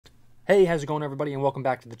Hey, how's it going, everybody, and welcome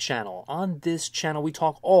back to the channel. On this channel, we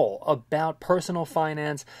talk all about personal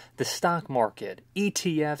finance, the stock market,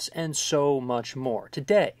 ETFs, and so much more.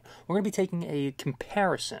 Today, we're going to be taking a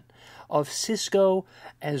comparison of Cisco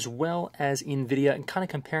as well as Nvidia and kind of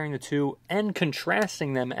comparing the two and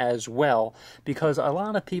contrasting them as well, because a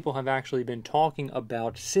lot of people have actually been talking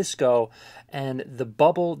about Cisco and the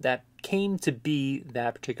bubble that came to be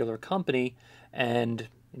that particular company. And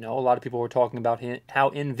a lot of people were talking about how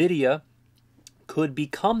Nvidia could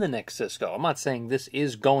become the next Cisco. I'm not saying this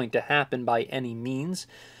is going to happen by any means,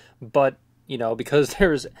 but, because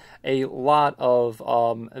there's a lot of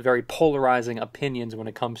very polarizing opinions when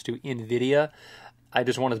it comes to Nvidia, I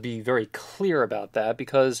just want to be very clear about that,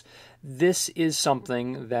 because this is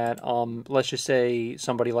something that, let's just say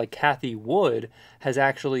somebody like Cathie Wood has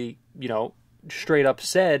actually, straight up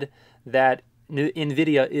said that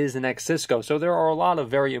Nvidia is the next Cisco. So there are a lot of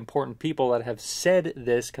very important people that have said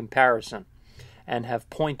this comparison and have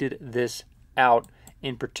pointed this out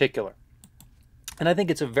in particular. And I think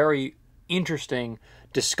it's a very interesting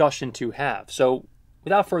discussion to have. So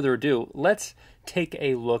without further ado, let's take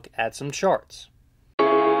a look at some charts.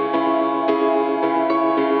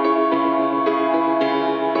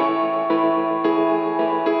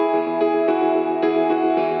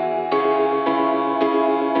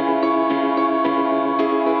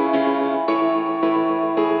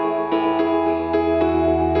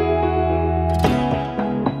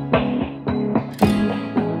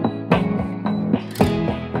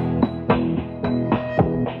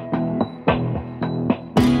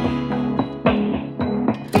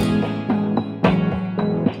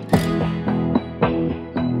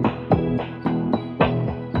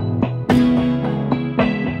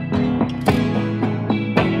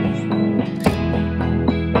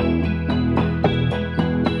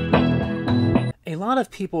 A lot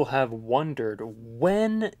of people have wondered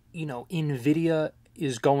when, Nvidia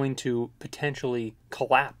is going to potentially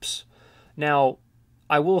collapse. Now,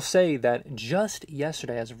 I will say that just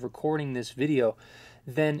yesterday, as of recording this video,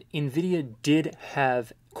 then Nvidia did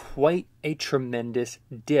have quite a tremendous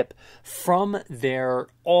dip from their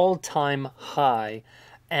all-time high,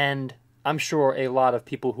 and I'm sure a lot of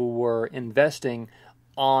people who were investing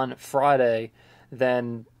on Friday,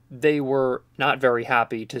 then they were not very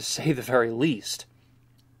happy, to say the very least.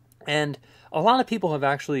 And a lot of people have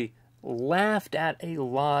actually laughed at a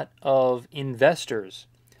lot of investors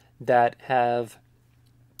that have,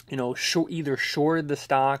 either shorted the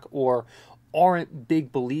stock or aren't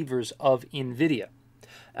big believers of Nvidia.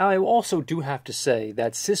 Now, I also do have to say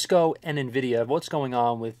that Cisco and Nvidia, what's going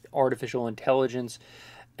on with artificial intelligence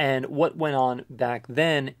and what went on back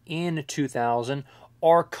then in 2000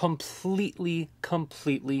 are completely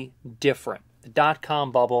different. The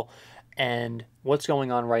dot-com bubble and what's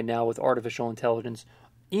going on right now with artificial intelligence,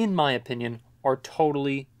 in my opinion, are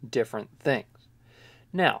totally different things.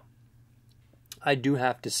 Now, I do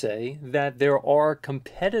have to say that there are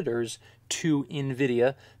competitors to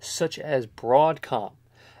Nvidia, such as Broadcom,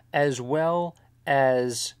 as well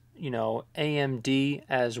as, AMD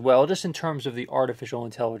as well, just in terms of the artificial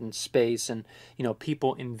intelligence space and,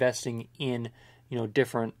 people investing in,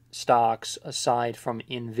 different stocks aside from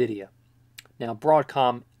Nvidia. Now,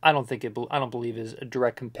 Broadcom, I don't believe is a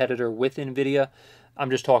direct competitor with Nvidia.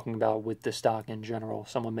 I'm just talking about with the stock in general.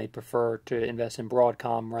 Someone may prefer to invest in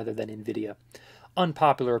Broadcom rather than Nvidia.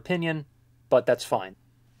 Unpopular opinion, but that's fine.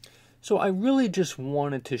 So I really just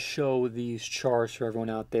wanted to show these charts for everyone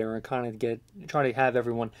out there and kind of try to have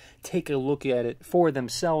everyone take a look at it for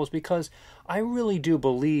themselves, because I really do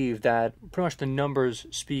believe that pretty much the numbers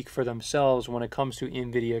speak for themselves when it comes to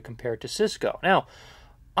Nvidia compared to Cisco. Now,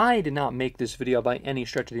 I did not make this video by any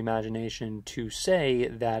stretch of the imagination to say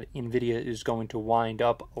that Nvidia is going to wind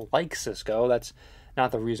up like Cisco. That's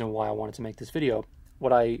not the reason why I wanted to make this video.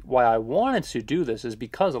 Why I wanted to do this is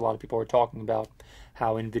because a lot of people are talking about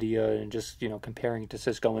how Nvidia and just, comparing it to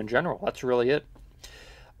Cisco in general. That's really it.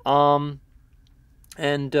 Like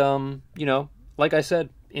I said,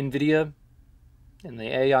 Nvidia and the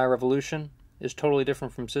AI revolution is totally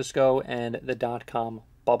different from Cisco and the dot-com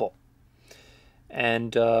bubble.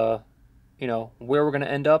 And, where we're going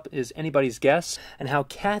to end up is anybody's guess, and how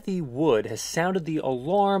Cathie Wood has sounded the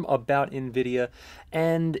alarm about Nvidia.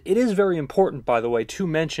 And it is very important, by the way, to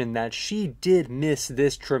mention that she did miss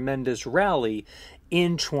this tremendous rally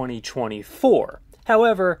in 2024.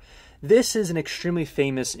 However, this is an extremely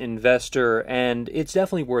famous investor, and it's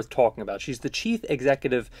definitely worth talking about. She's the chief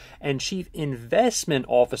executive and chief investment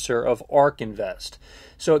officer of ARK Invest.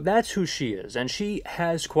 So that's who she is, and she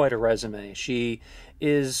has quite a resume. She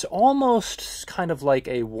is almost kind of like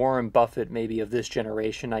a Warren Buffett maybe of this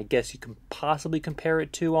generation. I guess you can possibly compare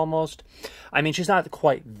it to almost. I mean, she's not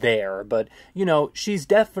quite there, but, you know, she's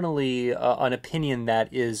definitely an opinion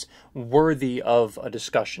that is worthy of a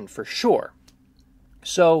discussion for sure.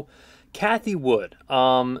 So, Cathie Wood,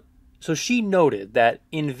 so she noted that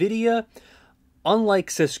Nvidia, unlike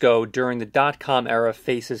Cisco during the dot-com era,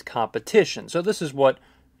 faces competition. So this is what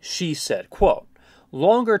she said, quote,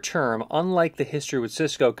 "Longer term, unlike the history with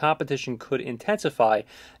Cisco, competition could intensify,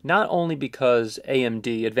 not only because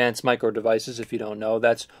AMD, Advanced Micro Devices, if you don't know,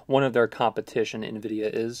 that's one of their competition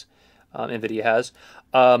Nvidia has,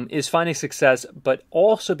 is finding success, but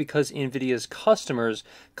also because Nvidia's customers,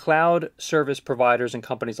 cloud service providers and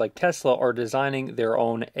companies like Tesla, are designing their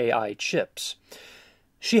own AI chips."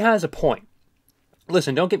 She has a point.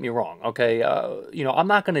 Listen, don't get me wrong, okay? You know, I'm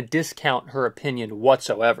not going to discount her opinion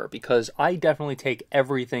whatsoever, because I definitely take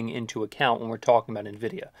everything into account when we're talking about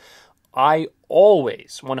Nvidia. I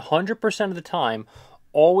always, 100% of the time,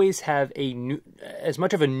 always have as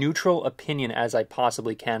much of a neutral opinion as I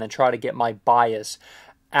possibly can, and try to get my bias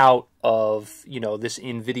out of, you know, this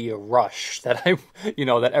Nvidia rush that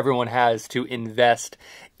that everyone has to invest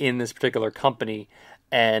in this particular company,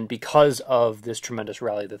 and because of this tremendous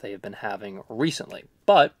rally that they have been having recently.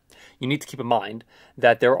 But you need to keep in mind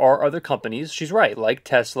that there are other companies, she's right, like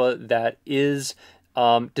Tesla, that is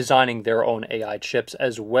designing their own AI chips,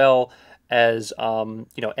 as well as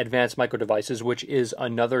Advanced Micro Devices, which is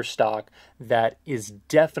another stock that is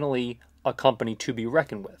definitely a company to be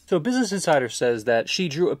reckoned with. So Business Insider says that she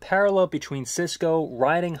drew a parallel between Cisco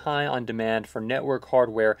riding high on demand for network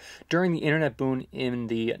hardware during the internet boom in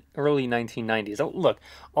the early 1990s. Oh, look,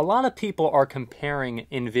 a lot of people are comparing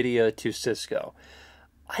Nvidia to Cisco.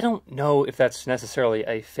 I don't know if that's necessarily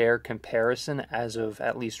a fair comparison as of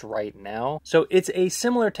at least right now. So it's a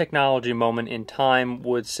similar technology moment in time,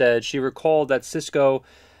 Wood said. She recalled that Cisco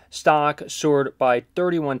stock soared by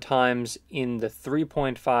 31 times in the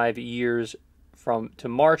 3.5 years to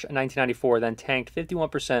March 1994, then tanked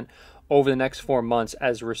 51% over the next 4 months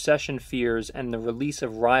as recession fears and the release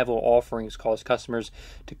of rival offerings caused customers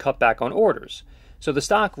to cut back on orders. So the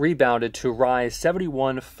stock rebounded to rise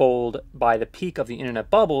 71-fold by the peak of the internet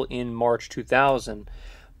bubble in March 2000,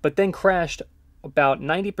 but then crashed about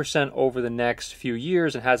 90% over the next few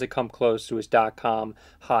years and hasn't come close to its dot-com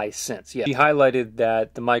high since. Yeah. She highlighted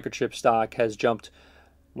that the microchip stock has jumped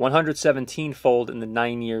 117-fold in the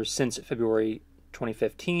 9 years since February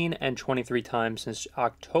 2015 and 23 times since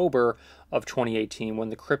October of 2018, when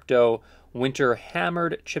the crypto winter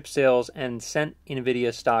hammered chip sales and sent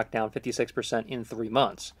Nvidia stock down 56% in 3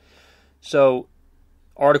 months. So,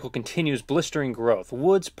 article continues, blistering growth.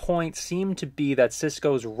 Wood's point seemed to be that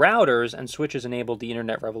Cisco's routers and switches enabled the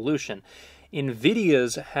internet revolution.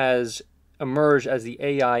 Nvidia's has emerged as the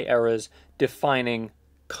AI era's defining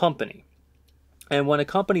company. And when a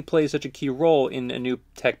company plays such a key role in a new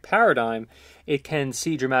tech paradigm, it can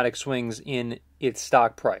see dramatic swings in its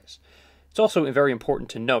stock price. It's also very important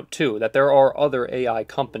to note, too, that there are other AI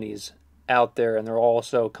companies out there, and there are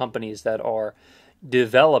also companies that are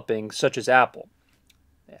developing, such as Apple.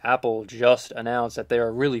 Apple just announced that they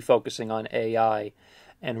are really focusing on AI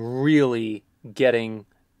and really getting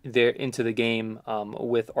into the game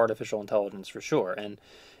with artificial intelligence for sure. And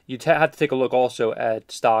you have to take a look also at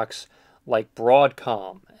stocks like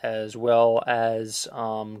Broadcom, as well as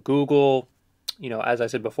Google, as I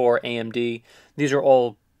said before, AMD. These are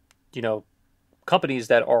all, companies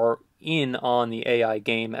that are in on the AI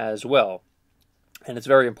game as well. And it's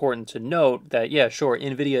very important to note that, yeah, sure,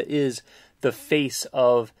 Nvidia is the face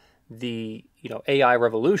of the AI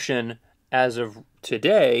revolution. As of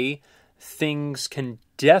today, things can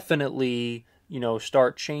definitely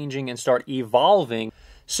start changing and start evolving.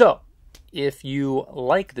 So if you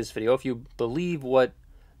like this video, if you believe what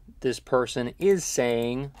this person is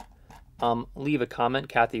saying, leave a comment.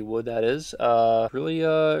 Cathie Wood, that is.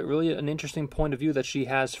 Really an interesting point of view that she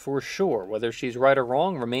has for sure. Whether she's right or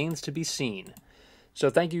wrong remains to be seen. So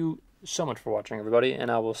thank you so much for watching, everybody, and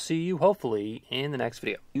I will see you hopefully in the next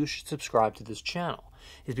video. You should subscribe to this channel,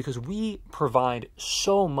 is because we provide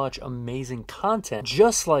so much amazing content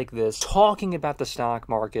just like this, talking about the stock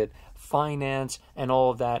market, finance, and all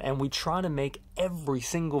of that, and we try to make every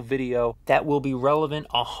single video that will be relevant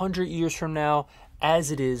 100 years from now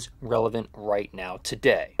as it is relevant right now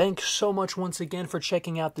today. Thanks so much once again for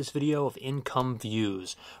checking out this video of income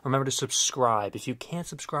views. Remember to subscribe. If you can't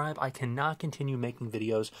subscribe, I cannot continue making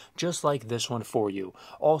videos just like this one for you.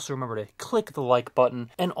 Also remember to click the like button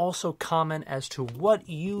and also comment as to what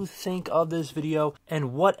you think of this video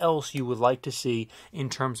and what else you would like to see in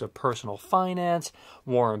terms of personal finance,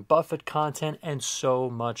 Warren Buffett content, and so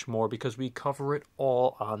much more, because we cover it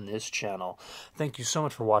all on this channel. Thank you so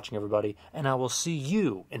much for watching, everybody, and I will see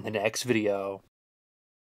you in the next video.